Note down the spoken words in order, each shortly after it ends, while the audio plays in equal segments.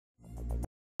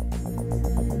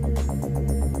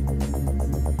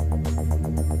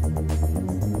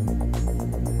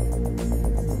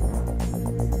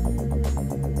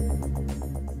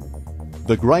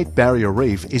The Great Barrier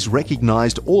Reef is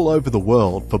recognised all over the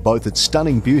world for both its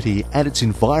stunning beauty and its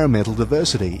environmental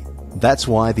diversity. That's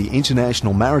why the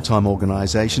International Maritime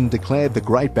Organisation declared the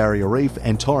Great Barrier Reef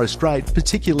and Torres Strait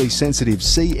particularly sensitive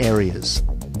sea areas.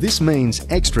 This means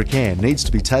extra care needs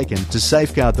to be taken to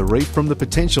safeguard the reef from the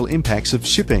potential impacts of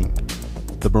shipping.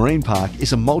 The marine park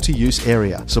is a multi-use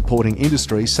area supporting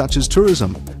industries such as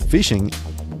tourism, fishing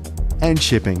and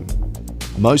shipping.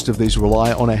 Most of these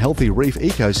rely on a healthy reef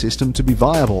ecosystem to be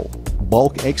viable.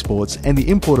 Bulk exports and the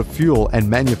import of fuel and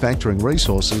manufacturing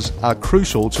resources are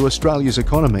crucial to Australia's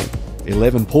economy.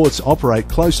 11 ports operate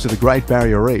close to the Great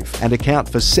Barrier Reef and account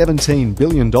for $17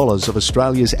 billion of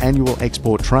Australia's annual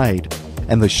export trade.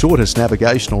 And the shortest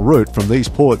navigational route from these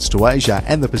ports to Asia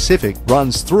and the Pacific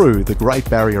runs through the Great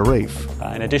Barrier Reef.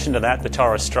 In addition to that, the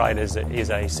Torres Strait is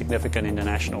a significant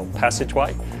international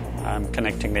passageway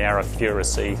connecting the Arafura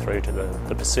Sea through to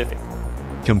the Pacific.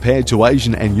 Compared to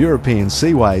Asian and European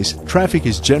seaways, traffic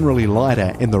is generally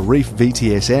lighter in the Reef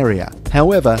VTS area.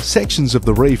 However, sections of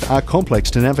the reef are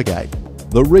complex to navigate.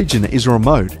 The region is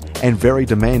remote and very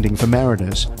demanding for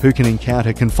mariners who can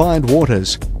encounter confined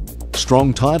waters,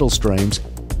 strong tidal streams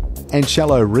and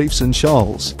shallow reefs and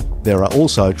shoals. There are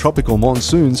also tropical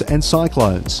monsoons and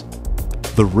cyclones.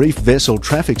 The Reef Vessel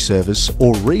Traffic Service,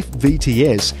 or Reef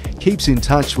VTS, keeps in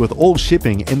touch with all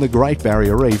shipping in the Great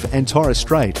Barrier Reef and Torres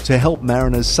Strait to help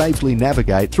mariners safely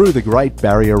navigate through the Great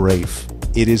Barrier Reef.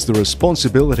 It is the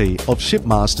responsibility of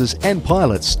shipmasters and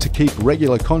pilots to keep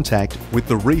regular contact with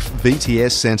the Reef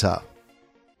VTS Centre.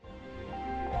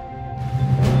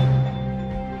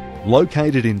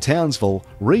 Located in Townsville,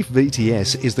 Reef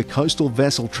VTS is the coastal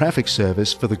vessel traffic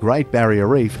service for the Great Barrier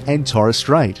Reef and Torres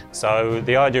Strait. So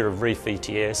the idea of Reef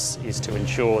VTS is to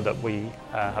ensure that we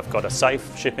have got a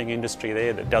safe shipping industry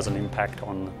there that doesn't impact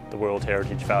on the World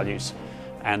Heritage values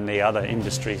and the other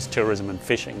industries, tourism and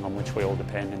fishing, on which we all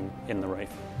depend in the reef.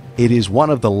 It is one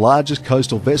of the largest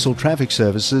coastal vessel traffic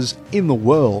services in the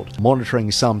world, monitoring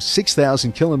some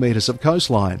 6,000 kilometres of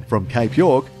coastline from Cape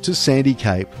York to Sandy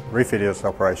Cape. Reef VTS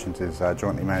operations is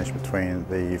jointly managed between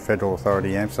the Federal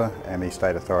Authority AMSA and the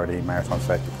State Authority Maritime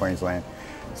Safety Queensland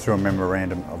through a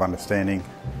Memorandum of Understanding.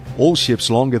 All ships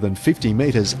longer than 50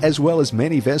 metres, as well as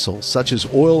many vessels such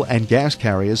as oil and gas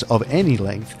carriers of any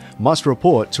length, must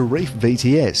report to Reef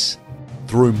VTS.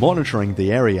 Through monitoring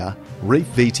the area, Reef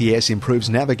VTS improves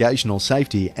navigational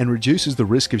safety and reduces the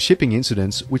risk of shipping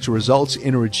incidents, which results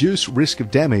in a reduced risk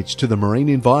of damage to the marine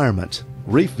environment.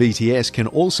 Reef VTS can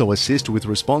also assist with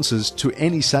responses to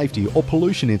any safety or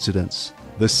pollution incidents.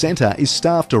 The centre is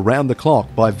staffed around the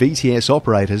clock by VTS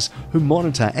operators who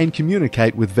monitor and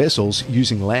communicate with vessels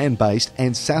using land-based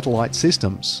and satellite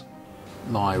systems.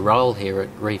 My role here at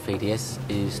Reef VTS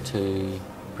is to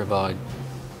provide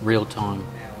real-time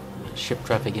ship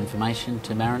traffic information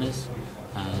to mariners,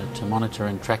 to monitor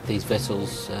and track these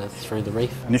vessels through the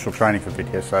reef. Initial training for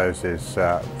VTSOs is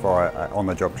via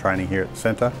on-the-job training here at the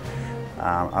centre.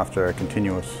 After a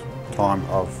continuous time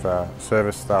of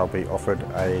service, they'll be offered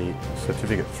a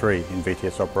Certificate 3 in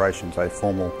VTS operations, a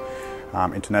formal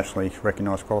internationally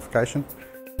recognised qualification.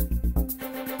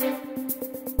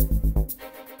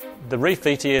 The Reef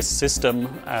VTS system,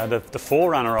 the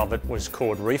forerunner of it was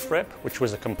called ReefRep, which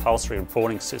was a compulsory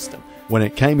reporting system. When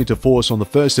it came into force on the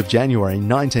 1st of January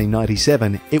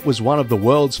 1997, it was one of the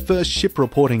world's first ship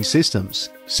reporting systems.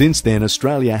 Since then,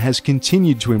 Australia has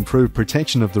continued to improve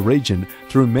protection of the region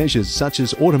through measures such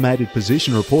as automated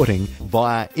position reporting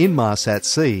via Inmarsat at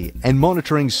Sea and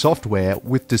monitoring software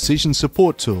with decision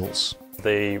support tools.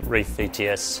 The Reef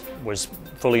VTS was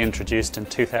fully introduced in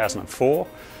 2004,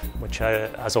 which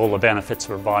has all the benefits of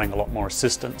providing a lot more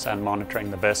assistance and monitoring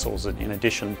the vessels in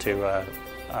addition to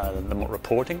the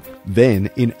reporting. Then,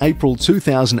 in April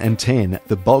 2010,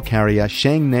 the bulk carrier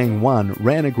Shangnang 1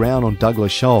 ran aground on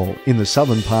Douglas Shoal in the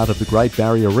southern part of the Great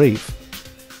Barrier Reef.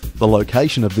 The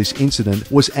location of this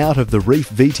incident was out of the Reef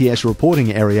VTS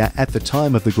reporting area at the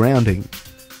time of the grounding.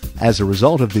 As a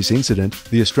result of this incident,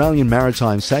 the Australian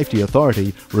Maritime Safety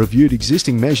Authority reviewed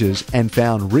existing measures and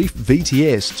found Reef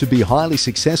VTS to be highly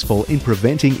successful in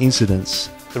preventing incidents.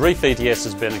 The Reef VTS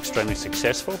has been extremely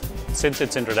successful. Since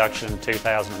its introduction in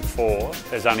 2004,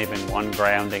 there's only been one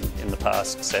grounding in the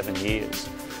past 7 years.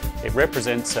 It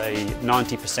represents a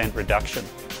 90% reduction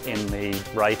in the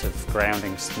rate of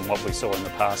groundings from what we saw in the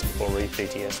past before Reef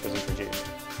VTS was introduced.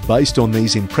 Based on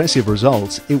these impressive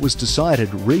results, it was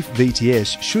decided Reef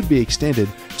VTS should be extended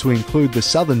to include the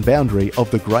southern boundary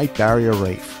of the Great Barrier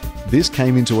Reef. This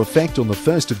came into effect on the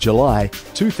 1st of July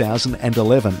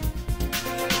 2011.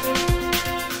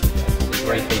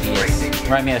 Reef VTS.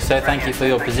 Romeo, sir, thank you for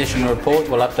your position report.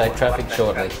 We'll update traffic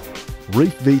shortly.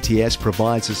 Reef VTS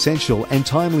provides essential and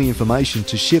timely information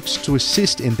to ships to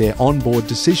assist in their onboard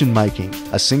decision making.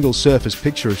 A single surface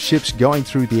picture of ships going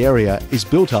through the area is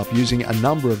built up using a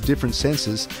number of different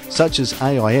sensors such as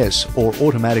AIS or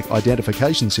Automatic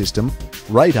Identification System,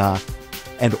 radar,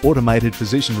 and automated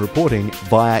position reporting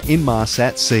via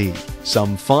Inmarsat-C.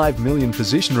 Some 5 million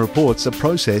position reports are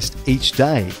processed each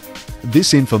day.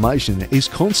 This information is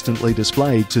constantly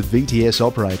displayed to VTS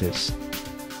operators.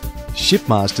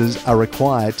 Shipmasters are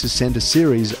required to send a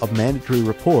series of mandatory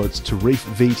reports to Reef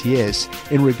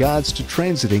VTS in regards to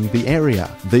transiting the area.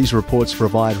 These reports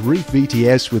provide Reef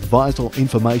VTS with vital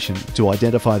information to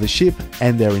identify the ship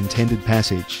and their intended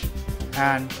passage.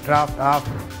 And draft up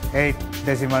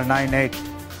 8.98.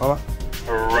 Over.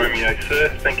 Romeo,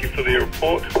 sir. Thank you for the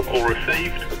report. All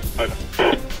received.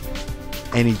 Over.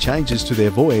 Any changes to their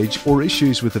voyage or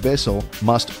issues with the vessel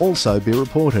must also be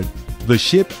reported. The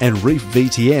ship and Reef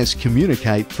VTS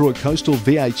communicate through a coastal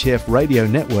VHF radio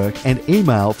network and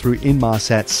email through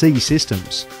Inmarsat-C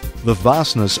systems. The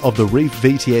vastness of the Reef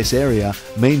VTS area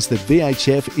means that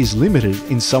VHF is limited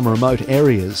in some remote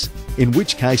areas, in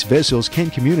which case vessels can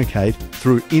communicate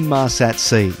through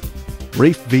Inmarsat-C.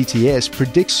 Reef VTS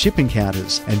predicts ship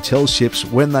encounters and tells ships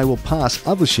when they will pass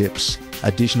other ships.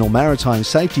 Additional maritime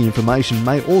safety information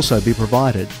may also be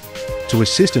provided. To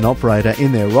assist an operator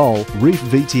in their role, Reef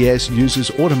VTS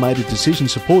uses automated decision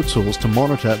support tools to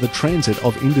monitor the transit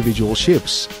of individual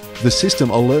ships. The system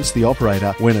alerts the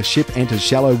operator when a ship enters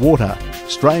shallow water,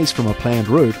 strays from a planned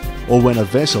route, or when a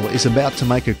vessel is about to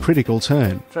make a critical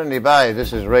turn. Trinity Bay,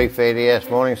 this is Reef VTS.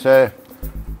 Morning, sir.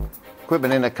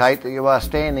 Equipment indicate that you are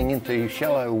standing into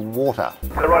shallow water.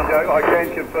 So, Roger, I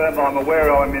can confirm I'm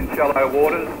aware I'm in shallow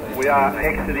waters. We are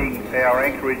exiting our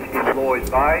anchorage in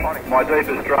Lloyd Bay. My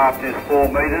deepest draft is 4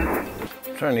 metres.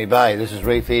 Trinity Bay, this is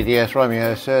Reef VTS.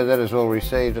 Romeo, sir, that is all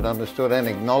received and understood and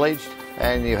acknowledged.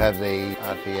 And you have the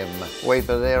RTM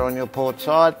weeper there on your port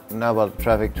side. No other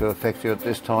traffic to affect you at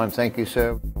this time. Thank you,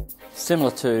 sir.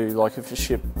 Similar to like if a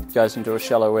ship goes into a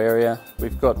shallow area,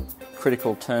 we've got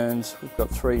critical turns. We've got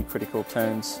 3 critical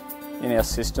turns in our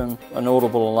system. An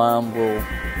audible alarm will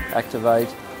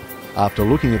activate. After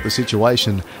looking at the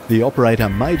situation, the operator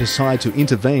may decide to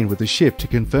intervene with the ship to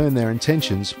confirm their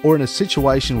intentions, or in a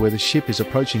situation where the ship is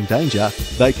approaching danger,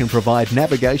 they can provide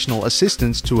navigational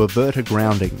assistance to avert a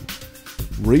grounding.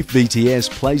 Reef VTS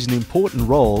plays an important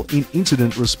role in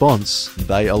incident response.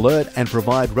 They alert and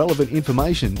provide relevant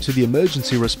information to the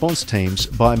emergency response teams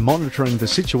by monitoring the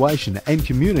situation and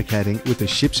communicating with the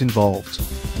ships involved.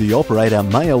 The operator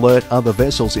may alert other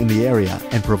vessels in the area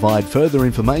and provide further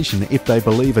information if they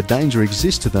believe a danger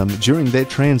exists to them during their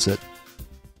transit.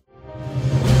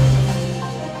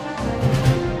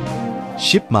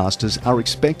 Shipmasters are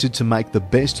expected to make the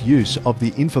best use of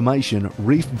the information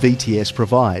Reef VTS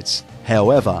provides.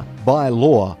 However, by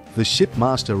law, the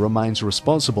shipmaster remains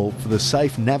responsible for the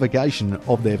safe navigation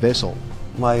of their vessel.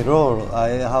 My role, I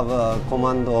have a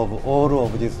command of all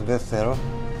of this vessel,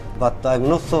 but I'm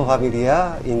not so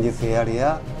familiar in this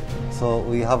area, so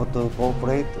we have to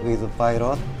cooperate with the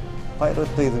pilot.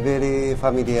 Pilot is very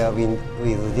familiar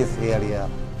with this area.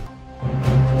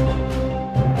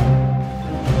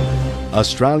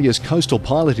 Australia's coastal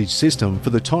pilotage system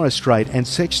for the Torres Strait and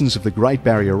sections of the Great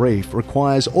Barrier Reef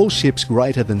requires all ships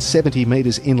greater than 70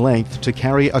 metres in length to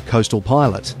carry a coastal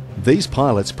pilot. These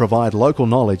pilots provide local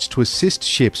knowledge to assist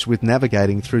ships with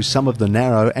navigating through some of the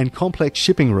narrow and complex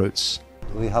shipping routes.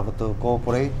 We have to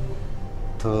cooperate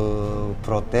to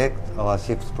protect our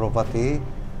ship's property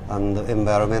and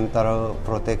environmental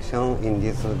protection in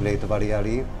this Great Barrier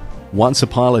Reef. Once a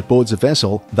pilot boards a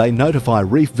vessel, they notify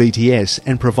Reef VTS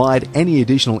and provide any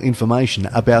additional information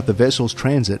about the vessel's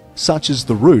transit, such as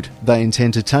the route they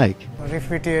intend to take. Reef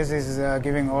VTS is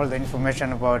giving all the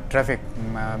information about traffic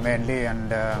mainly,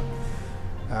 and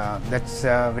that's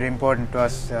very important to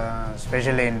us,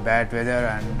 especially in bad weather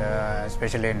and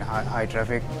especially in high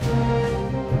traffic.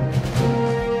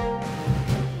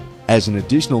 As an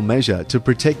additional measure to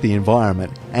protect the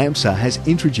environment, AMSA has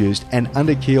introduced an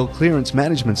UnderKeel Clearance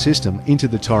management system into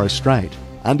the Torres Strait.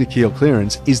 UnderKeel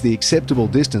Clearance is the acceptable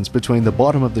distance between the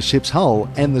bottom of the ship's hull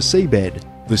and the seabed.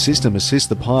 The system assists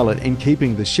the pilot in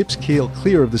keeping the ship's keel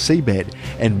clear of the seabed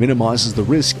and minimises the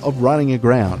risk of running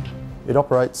aground. It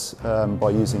operates by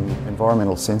using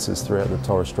environmental sensors throughout the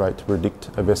Torres Strait to predict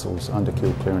a vessel's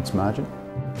underkeel clearance margin.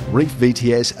 Reef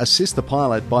VTS assists the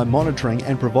pilot by monitoring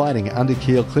and providing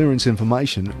underkeel clearance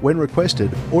information when requested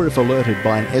or if alerted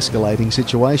by an escalating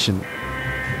situation.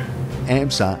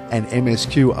 AMSA and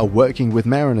MSQ are working with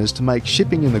mariners to make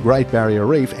shipping in the Great Barrier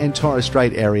Reef and Torres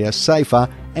Strait area safer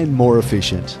and more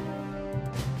efficient.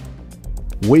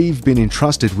 we've been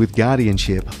entrusted with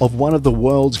guardianship of one of the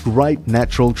world's great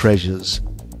natural treasures.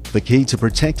 The key to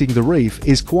protecting the reef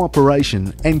is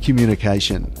cooperation and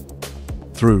communication.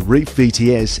 Through Reef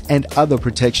VTS and other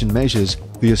protection measures,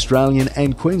 the Australian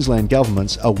and Queensland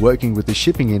governments are working with the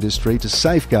shipping industry to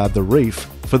safeguard the reef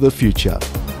for the future.